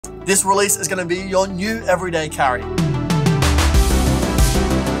This release is going to be your new everyday carry.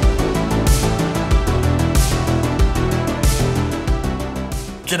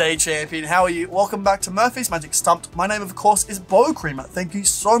 G'day champion, how are you? Welcome back to Murphy's Magic Stumped. My name of course is Bo Creamer. Thank you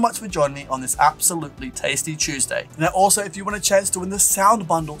so much for joining me on this absolutely tasty Tuesday. Now also, if you want a chance to win the sound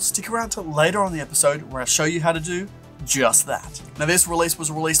bundle, stick around till later on the episode where I show you how to do just that. Now this release was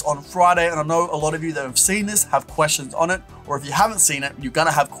released on Friday, and I know a lot of you that have seen this have questions on it, or if you haven't seen it, you're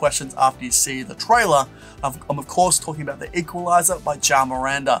gonna have questions after you see the trailer. I'm of course talking about the EQUALIZER by Joao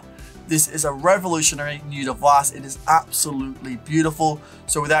Miranda. This is a revolutionary new device. It is absolutely beautiful.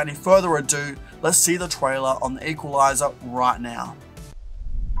 So without any further ado, let's see the trailer on the EQUALIZER right now.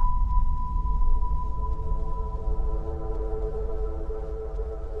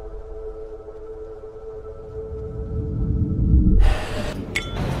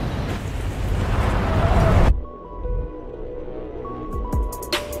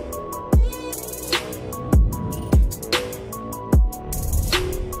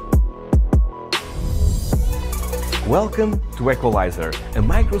 Welcome to EQUALIZER, a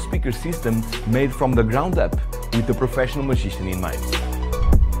micro speaker system made from the ground up with a professional musician in mind.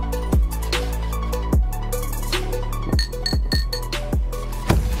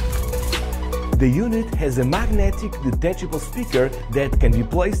 The unit has a magnetic detachable speaker that can be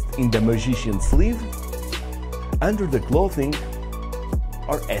placed in the musician's sleeve, under the clothing,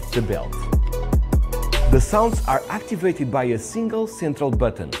 or at the belt. The sounds are activated by a single central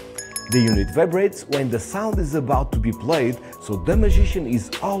button. The unit vibrates when the sound is about to be played, so the musician is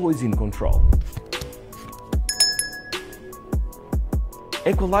always in control.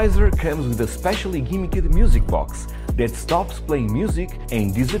 EQUALIZER comes with a specially gimmicked music box that stops playing music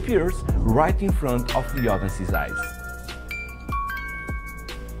and disappears right in front of the audience's eyes.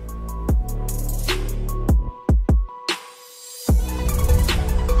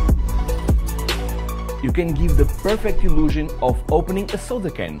 You can give the perfect illusion of opening a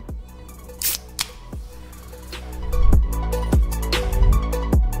soda can.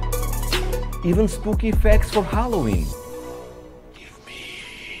 Even spooky effects for Halloween. Give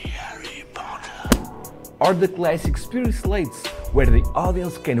me Harry Potter. Or the classic spirit slates, where the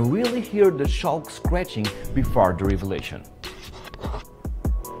audience can really hear the shulk scratching before the revelation.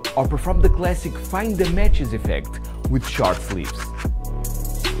 Or perform the classic find the matches effect with short sleeves.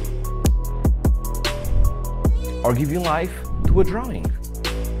 Or give you life to a drawing.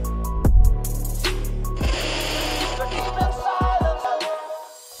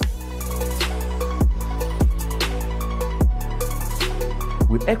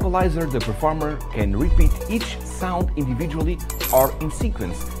 With EQUALIZER, the performer can repeat each sound individually or in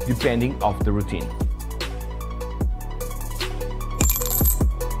sequence, depending on the routine.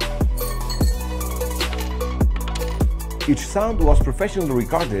 Each sound was professionally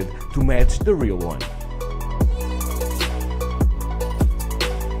recorded to match the real one.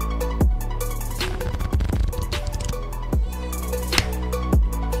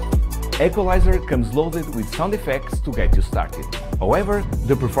 EQUALIZER comes loaded with sound effects to get you started. However,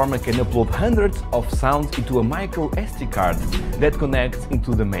 the performer can upload hundreds of sounds into a micro SD card that connects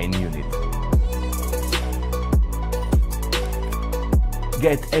into the main unit.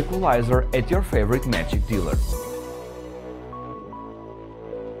 Get EQUALIZER at your favorite Magic dealer.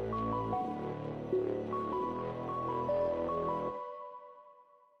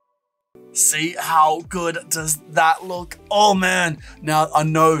 See how good does that look? Oh man! Now I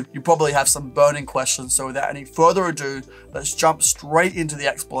know you probably have some burning questions, so without any further ado, let's jump straight into the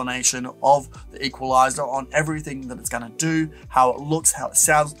explanation of the EQUALIZER on everything that it's going to do, how it looks, how it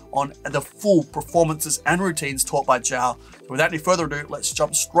sounds, on the full performances and routines taught by Joao. So without any further ado, let's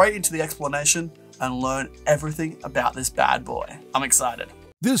jump straight into the explanation and learn everything about this bad boy. I'm excited.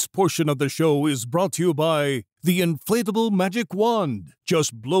 This portion of the show is brought to you by the inflatable magic wand.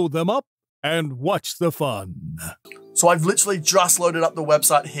 Just blow them up and watch the fun. So I've literally just loaded up the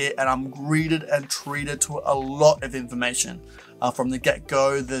website here, and I'm greeted and treated to a lot of information. From the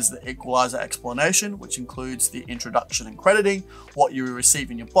get-go, there's the EQUALIZER explanation, which includes the introduction and crediting, what you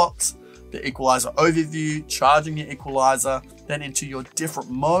receive in your box, the EQUALIZER overview, charging your EQUALIZER, then into your different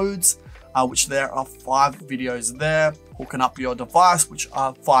modes, which there are 5 videos there, hooking up your device, which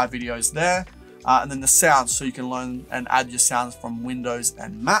are 5 videos there, and then the sounds, so you can learn and add your sounds from Windows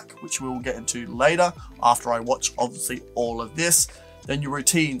and Mac, which we will get into later after I watch obviously all of this. Then your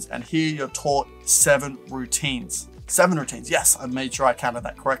routines, and here you're taught 7 routines. 7 routines, yes, I made sure I counted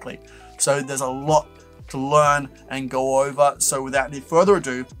that correctly. So there's a lot to learn and go over. So without any further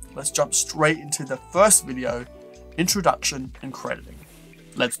ado, let's jump straight into the first video, introduction and crediting.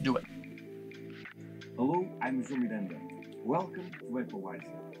 Let's do it. Hello, I'm Joao Miranda. Welcome to EQUALIZER,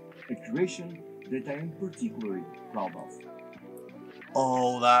 a creation that I am particularly proud of.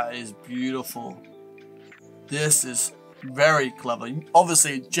 Oh, that is beautiful. This is very clever.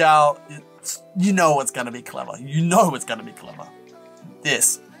 Obviously, Joao, you know it's going to be clever. You know it's going to be clever.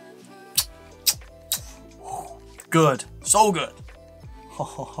 This. Good. So good.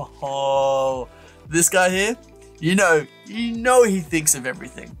 This guy here, you know he thinks of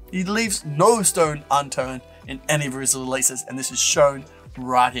everything. He leaves no stone unturned in any of his releases, and this is shown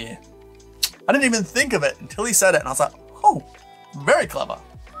right here. I didn't even think of it until he said it, and I was like, oh, very clever.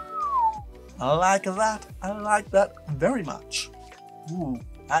 I like that. I like that very much. Ooh,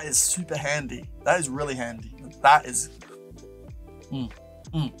 that is super handy. That is really handy. That is... I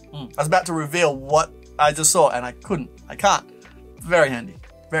was about to reveal what I just saw, and I couldn't. I can't. Very handy.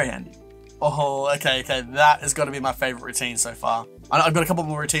 Very handy. Oh, okay. That is going to be my favorite routine so far. I've got a couple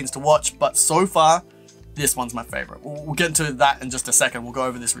more routines to watch, but so far, this one's my favorite. We'll get into that in just a second. We'll go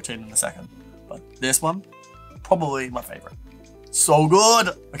over this routine in a second. But this one, probably my favorite. So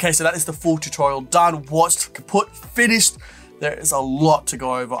good. Okay, so that is the full tutorial done, watched, kaput, finished. There is a lot to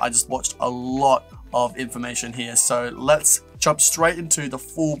go over. I just watched a lot of information here. So let's jump straight into the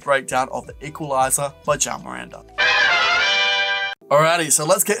full breakdown of the Equalizer by Joao Miranda. Alrighty, so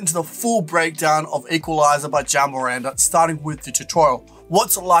let's get into the full breakdown of Equalizer by Joao Miranda, starting with the tutorial.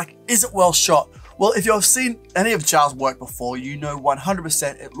 What's it like? Is it well shot? Well, if you've seen any of Joao's work before, you know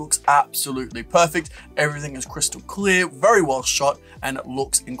 100% it looks absolutely perfect. Everything is crystal clear, very well shot, and it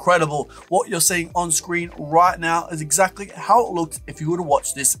looks incredible. What you're seeing on screen right now is exactly how it looks if you were to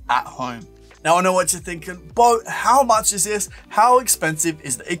watch this at home. Now I know what you're thinking, Bo, how much is this? How expensive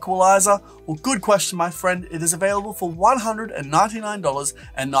is the Equalizer? Well, good question, my friend. It is available for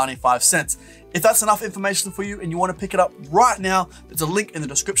 $199.95. If that's enough information for you and you want to pick it up right now, there's a link in the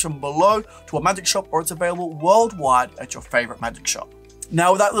description below to a magic shop, or it's available worldwide at your favorite magic shop.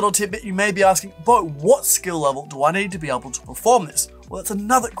 Now with that little tidbit, you may be asking, Bo, what skill level do I need to be able to perform this? Well, that's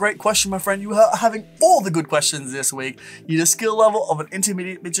another great question, my friend. You are having all the good questions this week. You need a skill level of an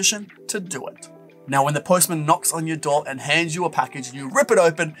intermediate magician to do it. Now, when the postman knocks on your door and hands you a package, you rip it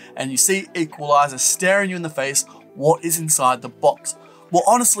open and you see Equalizer staring you in the face, what is inside the box? Well,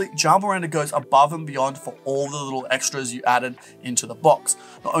 honestly, Joao Miranda goes above and beyond for all the little extras you added into the box.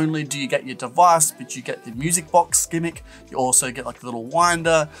 Not only do you get your device, but you get the music box gimmick, you also get like the little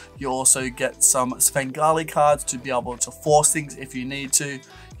winder, you also get some Svengali cards to be able to force things if you need to,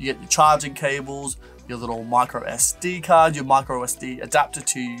 you get your charging cables, your little micro SD card, your micro SD adapter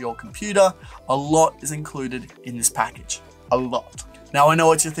to your computer. A lot is included in this package. A lot. Now I know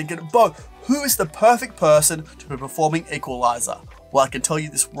what you're thinking, Bo, who is the perfect person to be performing Equalizer? Well, I can tell you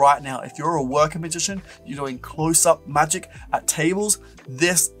this right now, if you're a worker magician, you're doing close-up magic at tables,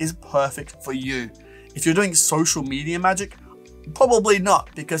 this is perfect for you. If you're doing social media magic, probably not,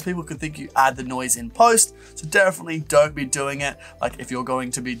 because people could think you add the noise in post, so definitely don't be doing it like if you're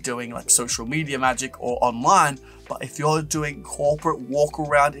going to be doing like social media magic or online. But if you're doing corporate walk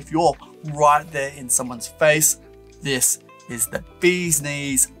around, if you're right there in someone's face, this is the bee's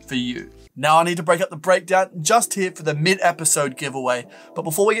knees for you. Now I need to break up the breakdown just here for the mid-episode giveaway. But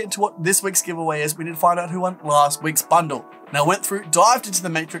before we get into what this week's giveaway is, we need to find out who won last week's bundle. Now I went through, dived into the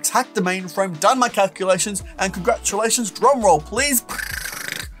matrix, hacked the mainframe, done my calculations, and congratulations, drum roll please.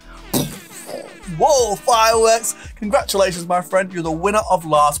 Whoa, fireworks. Congratulations, my friend, you're the winner of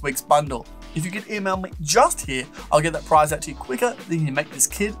last week's bundle. If you can email me just here, I'll get that prize out to you quicker than you make this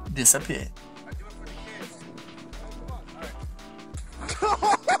kid disappear.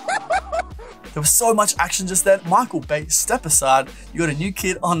 There was so much action just then. Michael Bay, step aside. You got a new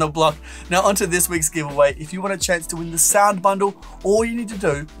kid on the block. Now onto this week's giveaway. If you want a chance to win the sound bundle, all you need to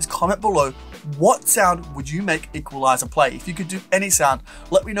do is comment below what sound would you make Equalizer play. If you could do any sound,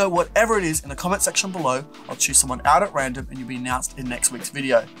 let me know whatever it is in the comment section below. I'll choose someone out at random and you'll be announced in next week's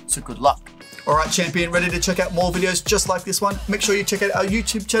video. So good luck. All right, champion, ready to check out more videos just like this one? Make sure you check out our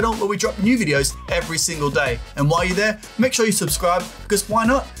YouTube channel where we drop new videos every single day. And while you're there, make sure you subscribe, because why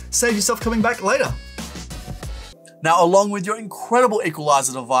not? Save yourself coming back later. Now, along with your incredible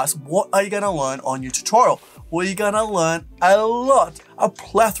Equalizer device, what are you going to learn on your tutorial? Well, you're going to learn a lot, a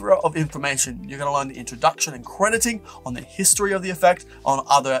plethora of information. You're going to learn the introduction and crediting, on the history of the effect, on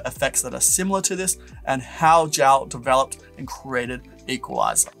other effects that are similar to this, and how Joao developed and created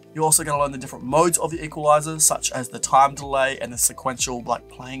Equalizer. You're also going to learn the different modes of the equalizer, such as the time delay and the sequential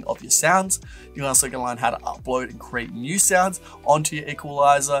playing of your sounds. You're also going to learn how to upload and create new sounds onto your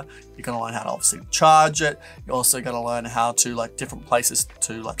equalizer. You're going to learn how to obviously charge it. You're also going to learn how to different places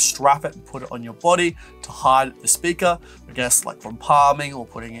to strap it and put it on your body to hide the speaker, I guess from palming or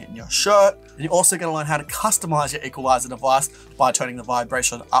putting it in your shirt. And you're also going to learn how to customize your equalizer device by turning the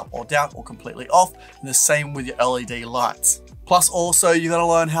vibration up or down or completely off, and the same with your LED lights. Plus also you're going to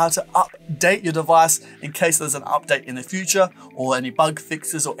learn how to update your device in case there's an update in the future or any bug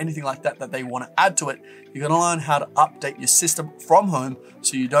fixes or anything like that that they want to add to it. You're going to learn how to update your system from home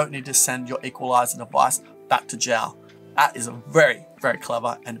so you don't need to send your equalizer device back to Joao. That is very, very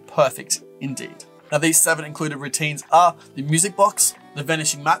clever and perfect indeed. Now these 7 included routines are the music box, the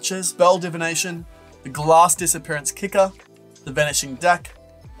vanishing matches, bell divination, the glass disappearance kicker, the vanishing deck,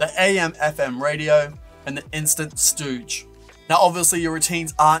 the AM/FM radio, and the instant stooge. Now obviously your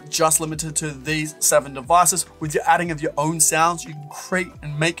routines aren't just limited to these 7 devices. With your adding of your own sounds, you can create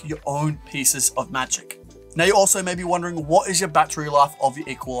and make your own pieces of magic. Now you also may be wondering, what is your battery life of your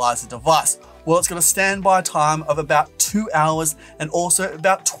equalizer device? Well, it's going to stand by a time of about 2 hours and also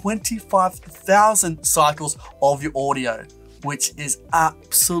about 25,000 cycles of your audio, which is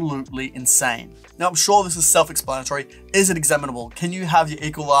absolutely insane. Now I'm sure this is self-explanatory. Is it examinable? Can you have your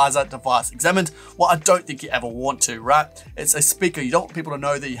equalizer device examined? Well, I don't think you ever want to, right? It's a speaker. You don't want people to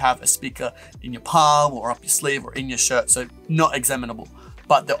know that you have a speaker in your palm or up your sleeve or in your shirt, so not examinable.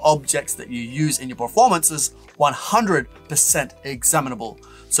 But the objects that you use in your performance is 100% examinable.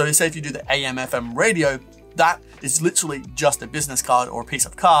 So say if you do the AM/FM radio, that is literally just a business card or a piece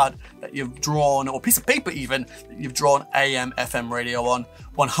of card that you've drawn, or a piece of paper even, that you've drawn AM/FM radio on,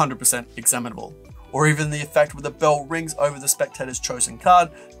 100% examinable. Or even the effect where the bell rings over the spectator's chosen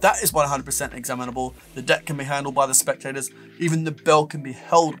card, that is 100% examinable. The deck can be handled by the spectators, even the bell can be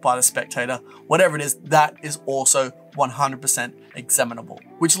held by the spectator. Whatever it is, that is also 100% examinable.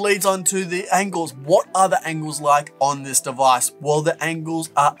 Which leads on to the angles. What are the angles like on this device? Well, the angles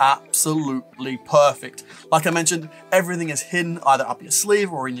are absolutely perfect. Like I mentioned, everything is hidden either up your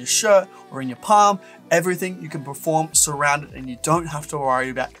sleeve or in your shirt or in your palm. Everything you can perform surrounded, and you don't have to worry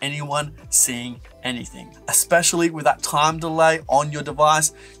about anyone seeing anything. Especially with that time delay on your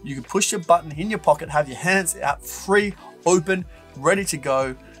device, you can push your button in your pocket, have your hands out free, open, ready to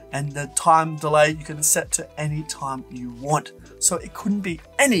go, and the time delay you can set to any time you want. So it couldn't be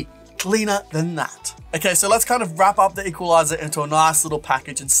any cleaner than that. Okay, so let's kind of wrap up the equalizer into a nice little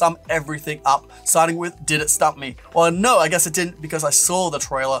package and sum everything up, starting with, did it stump me? Well, no, I guess it didn't, because I saw the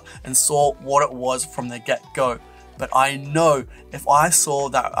trailer and saw what it was from the get-go. But I know if I saw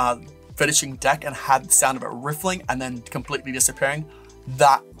that finishing deck and had the sound of it riffling and then completely disappearing,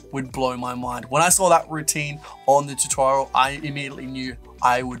 that would blow my mind. When I saw that routine on the tutorial, I immediately knew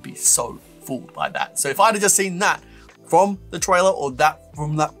I would be so fooled by that. So if I'd have just seen that from the trailer or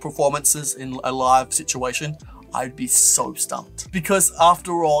from that performances in a live situation, I'd be so stumped. Because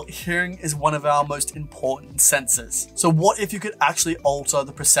after all, hearing is one of our most important senses. So what if you could actually alter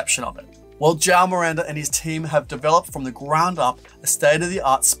the perception of it? Well, Joao Miranda and his team have developed from the ground up a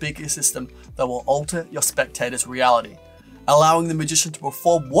state-of-the-art speaker system that will alter your spectator's reality, allowing the magician to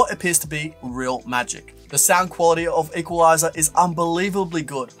perform what appears to be real magic. The sound quality of Equalizer is unbelievably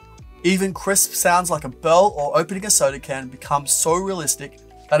good. Even crisp sounds like a bell or opening a soda can become so realistic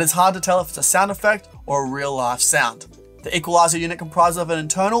that it's hard to tell if it's a sound effect or a real life sound. The equalizer unit comprises of an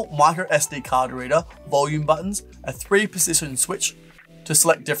internal micro SD card reader, volume buttons, a 3-position switch to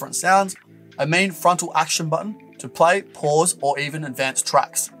select different sounds, a main frontal action button to play, pause, or even advance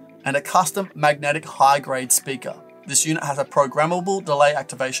tracks, and a custom magnetic high-grade speaker. This unit has a programmable delay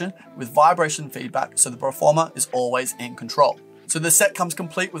activation with vibration feedback, so the performer is always in control. So the set comes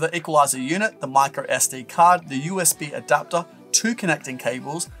complete with an equalizer unit, the micro SD card, the USB adapter, 2 connecting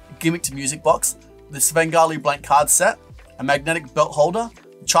cables, a gimmicked music box, the Svengali blank card set, a magnetic belt holder,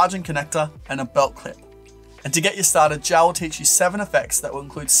 a charging connector, and a belt clip. And to get you started, Joao will teach you 7 effects that will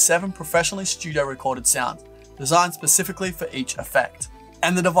include 7 professionally studio recorded sounds, designed specifically for each effect.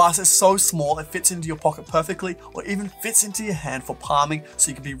 And the device is so small it fits into your pocket perfectly, or even fits into your hand for palming, so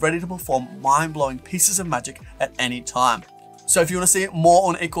you can be ready to perform mind-blowing pieces of magic at any time. So if you want to see more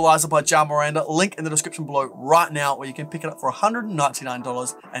on Equalizer by Joao Miranda, link in the description below right now, where you can pick it up for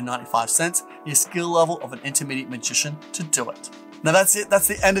 $199.95, your skill level of an intermediate magician to do it. Now that's it, that's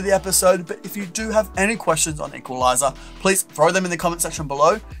the end of the episode, but if you do have any questions on Equalizer, please throw them in the comment section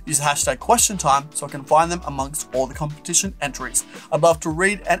below. Use the hashtag question time so I can find them amongst all the competition entries. I'd love to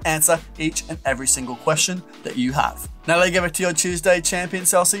read and answer each and every single question that you have. Now let me give it to your Tuesday champions.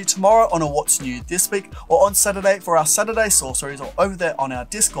 So I'll see you tomorrow on a What's New This Week, or on Saturday for our Saturday sorceries, or over there on our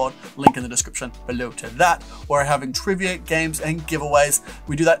Discord, link in the description below to that, where we're having trivia, games and giveaways.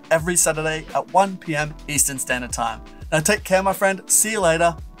 We do that every Saturday at 1 PM Eastern Standard Time. Now take care, my friend. See you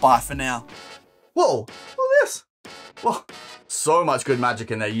later. Bye for now. Whoa, look at this. Whoa, so much good magic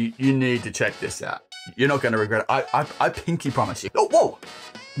in there. You need to check this out. You're not going to regret it. I pinky promise you. Oh, whoa.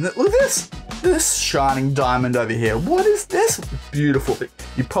 Look at this. This shining diamond over here. What is this? Beautiful.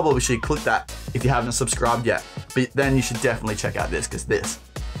 You probably should click that if you haven't subscribed yet. But then you should definitely check out this, because this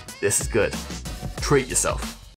is good. Treat yourself.